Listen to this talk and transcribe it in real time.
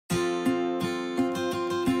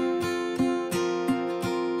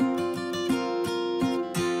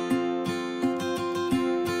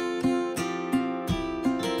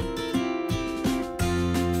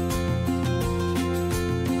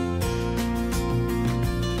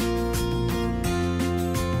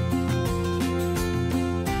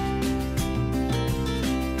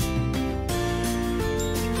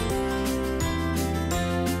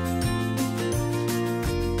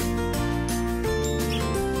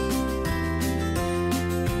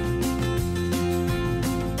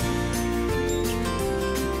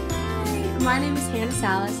my name is Hannah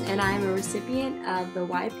Salas, and I am a recipient of the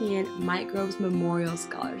YPN Microbes Memorial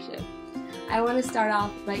Scholarship. I want to start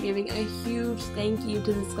off by giving a huge thank you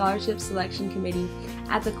to the Scholarship Selection Committee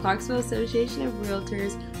at the Clarksville Association of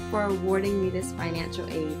Realtors for awarding me this financial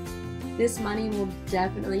aid. This money will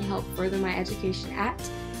definitely help further my education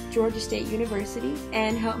at Georgia State University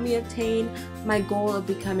and help me obtain my goal of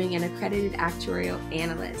becoming an accredited actuarial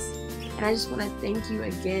analyst. And I just want to thank you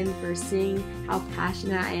again for seeing how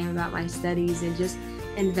passionate I am about my studies and just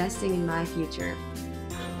investing in my future.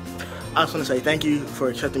 I just want to say thank you for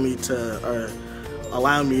accepting me to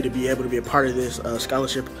allowing me to be able to be a part of this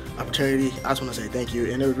scholarship opportunity. I just want to say thank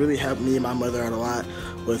you, and it would really help me and my mother out a lot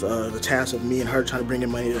with the task of me and her trying to bring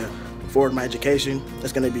in money to forward my education.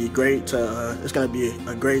 It's going to be great. It's going to be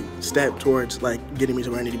a great step towards like getting me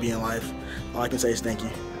to where I need to be in life. All I can say is thank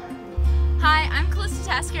you. Hi, I'm Calista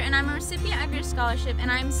Tasker, and I'm a recipient of your scholarship,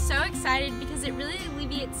 and I'm so excited because it really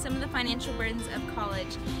alleviates some of the financial burdens of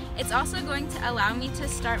college. It's also going to allow me to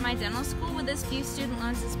start my dental school with as few student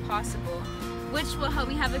loans as possible, which will help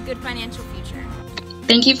me have a good financial future.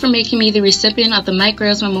 Thank you for making me the recipient of the Mike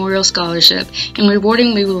Graves Memorial Scholarship and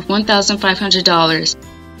rewarding me with $1,500.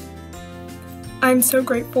 I'm so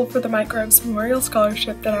grateful for the Mike Graves Memorial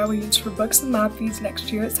Scholarship that I will use for books and lab fees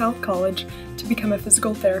next year at South College to become a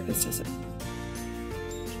physical therapist.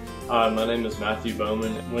 Hi, my name is Matthew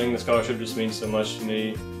Bowman. Winning the scholarship just means so much to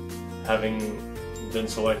me. Having been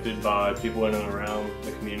selected by people in and around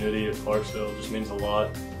the community of Clarksville just means a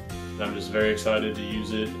lot. And I'm just very excited to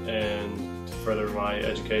use it and to further my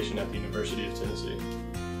education at the University of Tennessee.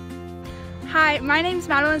 Hi, my name is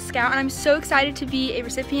Madeline Scout, and I'm so excited to be a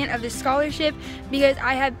recipient of this scholarship because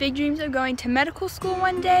I have big dreams of going to medical school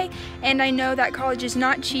one day, and I know that college is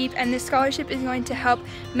not cheap, and this scholarship is going to help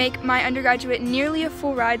make my undergraduate nearly a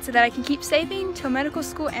full ride so that I can keep saving till medical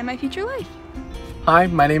school and my future life. Hi,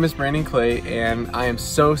 my name is Brandon Clay, and I am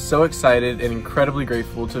so excited and incredibly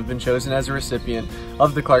grateful to have been chosen as a recipient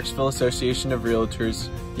of the Clarksville Association of Realtors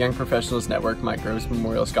Young Professionals Network Mike Graves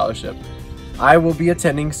Memorial Scholarship. I will be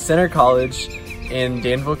attending Center College in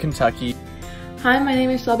Danville, Kentucky. Hi, my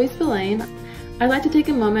name is Shelby Spillane. I'd like to take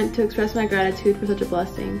a moment to express my gratitude for such a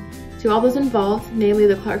blessing. To all those involved, namely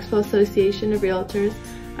the Clarksville Association of Realtors,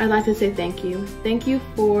 I'd like to say thank you. Thank you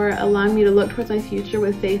for allowing me to look towards my future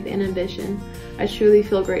with faith and ambition. I truly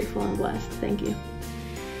feel grateful and blessed. Thank you.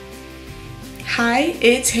 Hi,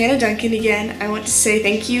 it's Hannah Duncan again. I want to say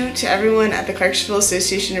thank you to everyone at the Clarksville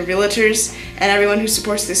Association of Realtors and everyone who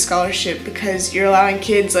supports this scholarship, because you're allowing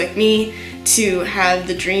kids like me to have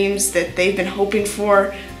the dreams that they've been hoping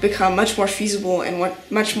for become much more feasible and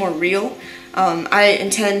much more real. I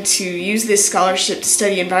intend to use this scholarship to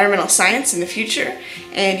study environmental science in the future,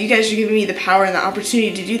 and you guys are giving me the power and the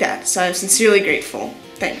opportunity to do that, so I'm sincerely grateful.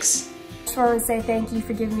 Thanks. I just want to say thank you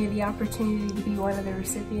for giving me the opportunity to be one of the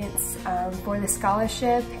recipients for the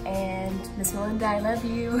scholarship, and Miss Melinda, I love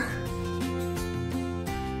you.